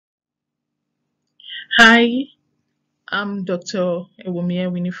Hi, I'm Dr. Ewumie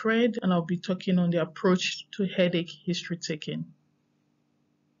Winifred, and I'll be talking on the approach to headache history taking.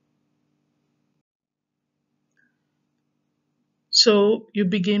 So, you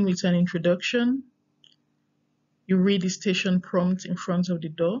begin with an introduction, you read the station prompt in front of the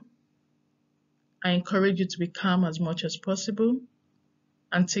door. I encourage you to be calm as much as possible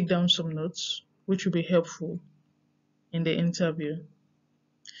and take down some notes, which will be helpful in the interview.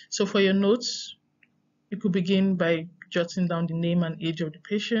 So, for your notes, you could begin by jotting down the name and age of the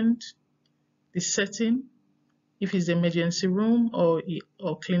patient, the setting, if it's the emergency room or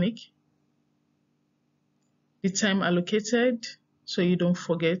clinic, the time allocated so you don't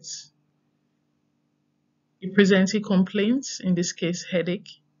forget, the presenting complaints, in this case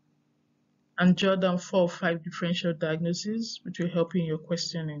headache, and jot down 4 or 5 differential diagnoses which will help you in your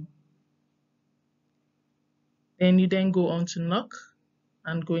questioning. Then you go on to knock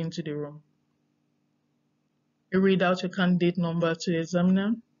and go into the room. You read out your candidate number to the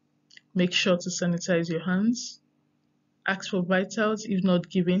examiner. Make sure to sanitize your hands. Ask for vitals if not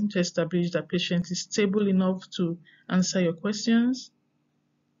given to establish that patient is stable enough to answer your questions.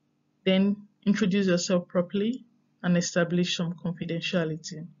 Then introduce yourself properly and establish some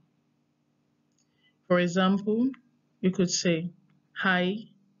confidentiality. For example, you could say, "Hi,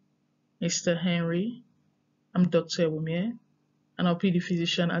 Mr. Henry, I'm Dr. Ewumie, and I'll be the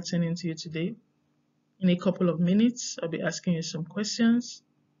physician attending to you today. In a couple of minutes, I'll be asking you some questions.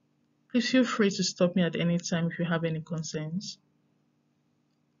 Please feel free to stop me at any time if you have any concerns.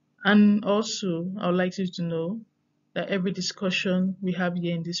 And also, I would like you to know that every discussion we have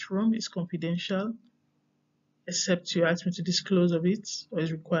here in this room is confidential, except you ask me to disclose of it or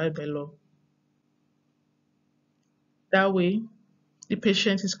is required by law." That way, the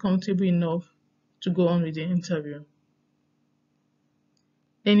patient is comfortable enough to go on with the interview.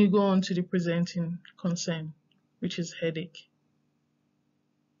 Then you go on to the presenting concern, which is headache.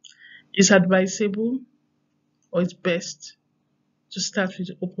 It's advisable or it's best to start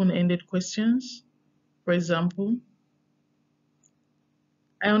with open-ended questions. For example,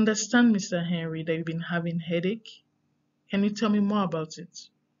 "I understand, Mr. Henry, that you've been having headache. Can you tell me more about it?"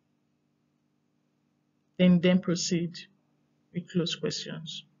 Then proceed with closed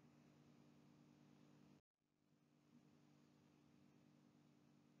questions.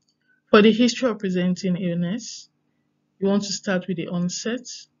 For the history of presenting illness, you want to start with the onset,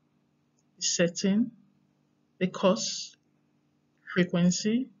 the setting, the cause,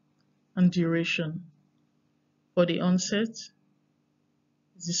 frequency, and duration. For the onset,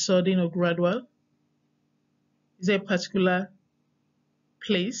 is it sudden or gradual? Is there a particular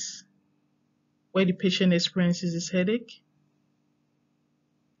place where the patient experiences this headache?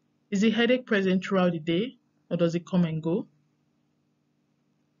 Is the headache present throughout the day or does it come and go?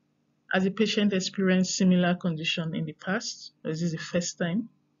 Has the patient experienced similar condition in the past or is this the first time?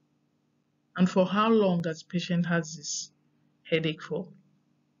 And for how long does the patient has this headache for?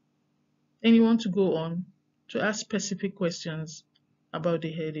 Then you want to go on to ask specific questions about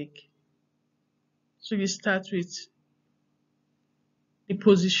the headache. So you start with the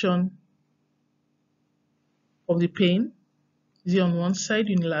position of the pain. Is it on one side,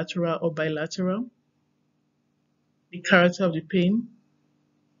 unilateral or bilateral? The character of the pain.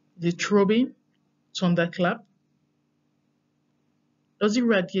 Is it throbbing, thunderclap? Does it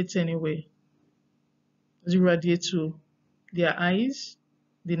radiate anywhere? Does it radiate to their eyes,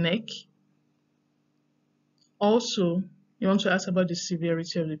 the neck? Also, you want to ask about the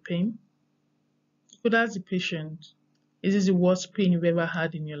severity of the pain. You could ask the patient, is this the worst pain you've ever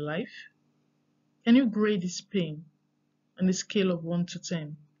had in your life? Can you grade this pain on a scale of 1 to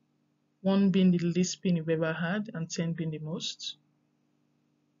 10? 1 being the least pain you've ever had and 10 being the most.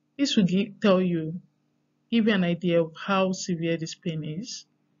 This will give you an idea of how severe this pain is.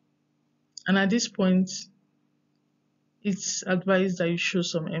 And at this point, it's advised that you show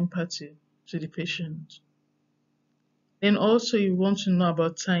some empathy to the patient. Then also you want to know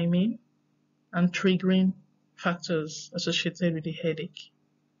about timing and triggering factors associated with the headache.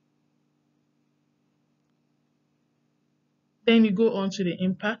 Then you go on to the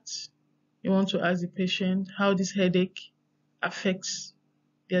impact. You want to ask the patient how this headache affects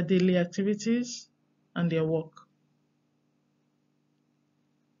their daily activities and their work.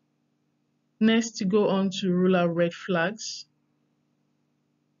 Next, you go on to rule out red flags,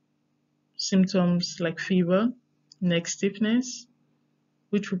 symptoms like fever, neck stiffness,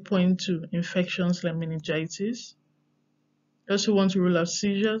 which will point to infections like meningitis. You also want to rule out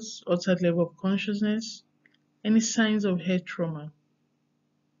seizures, altered level of consciousness, any signs of head trauma,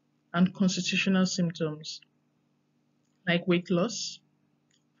 and constitutional symptoms like weight loss,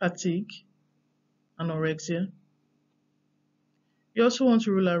 fatigue, anorexia. You also want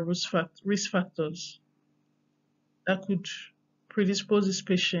to rule out risk factors that could predispose this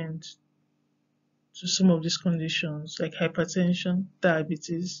patient to some of these conditions like hypertension,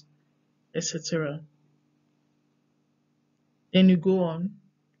 diabetes, etc. Then you go on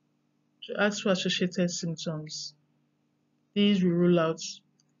to ask for associated symptoms. These will rule out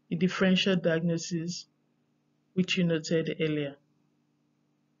the differential diagnosis which you noted earlier.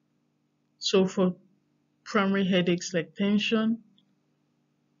 So for primary headaches like tension,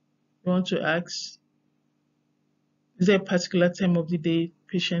 you want to ask, is there a particular time of the day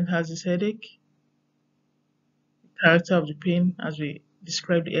patient has this headache? The character of the pain as we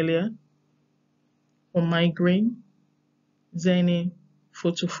described earlier. For migraine, is there any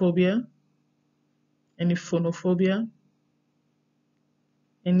photophobia, any phonophobia,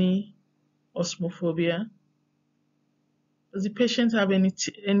 any osmophobia? Does the patient have any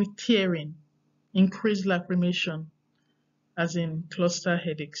tearing, increased lacrimation, as in cluster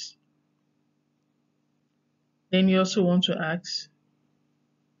headaches? Then you also want to ask,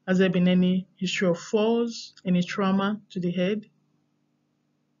 has there been any history of falls, any trauma to the head,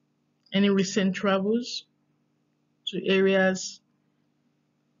 any recent travels to areas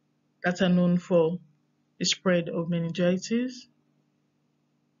that are known for the spread of meningitis?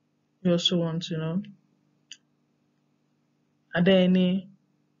 You also want to know, are there any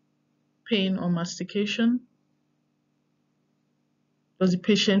pain or mastication? Does the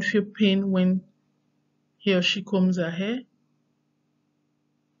patient feel pain when he or she combs her hair?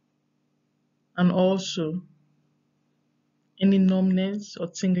 And also, any numbness or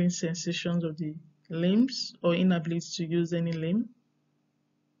tingling sensations of the limbs or inability to use any limb?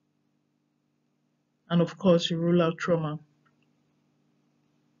 And of course, you rule out trauma.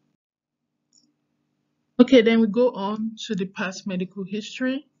 Okay, then we go on to the past medical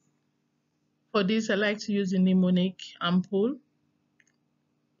history. For this, I like to use the mnemonic ample.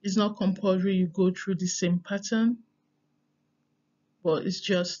 It's not compulsory you go through the same pattern, but it's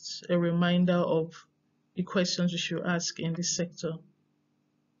just a reminder of the questions you should ask in this sector.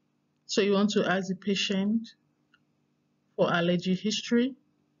 So you want to ask the patient for allergy history,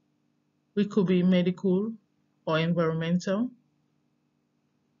 which could be medical or environmental.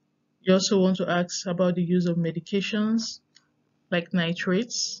 You also want to ask about the use of medications like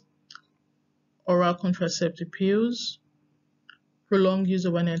nitrates, oral contraceptive pills, prolonged use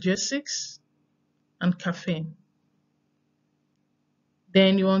of analgesics, and caffeine.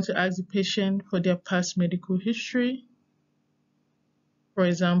 Then you want to ask the patient for their past medical history, for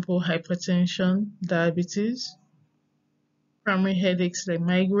example, hypertension, diabetes, primary headaches like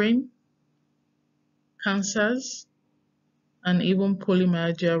migraine, cancers, and even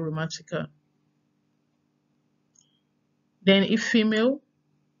polymyalgia rheumatica. Then if female,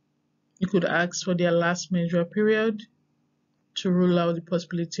 you could ask for their last menstrual period to rule out the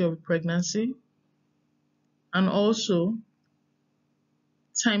possibility of pregnancy, and also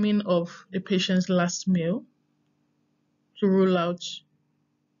timing of the patient's last meal to rule out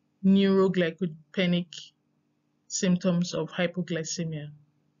neuroglycopenic symptoms of hypoglycemia.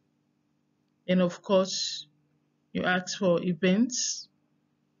 And of course, you ask for events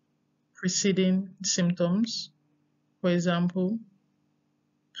preceding symptoms, for example,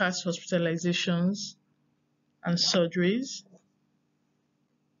 past hospitalizations and surgeries,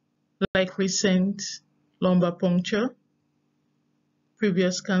 like recent lumbar puncture,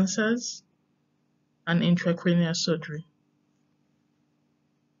 previous cancers, and intracranial surgery.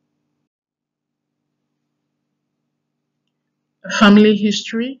 Family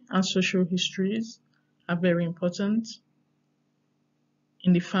history and social histories are very important.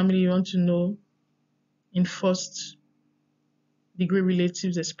 In the family, you want to know, in first degree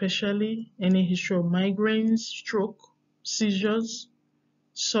relatives especially, any history of migraines, stroke, seizures,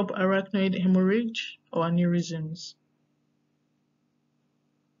 subarachnoid hemorrhage, or aneurysms.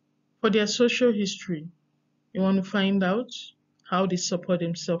 For their social history, you want to find out how they support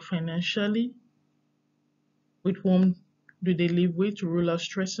themselves financially, with whom do they live with to rule out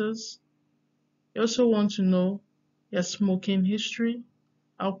stressors. You also want to know their smoking history,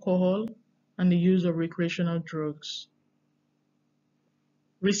 alcohol, and the use of recreational drugs.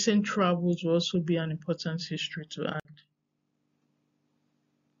 Recent travels will also be an important history to add.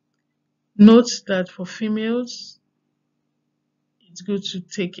 Note that for females, it's good to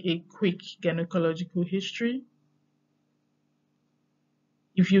take a quick gynecological history.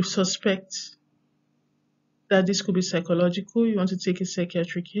 If you suspect that this could be psychological, you want to take a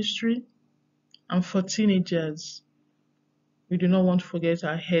psychiatric history. And for teenagers, we do not want to forget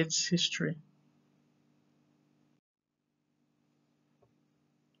our head's history.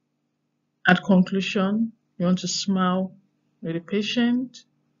 At conclusion, you want to smile with the patient,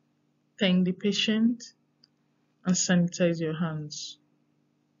 thank the patient, and sanitize your hands.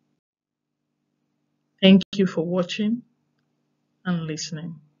 Thank you for watching and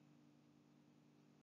listening.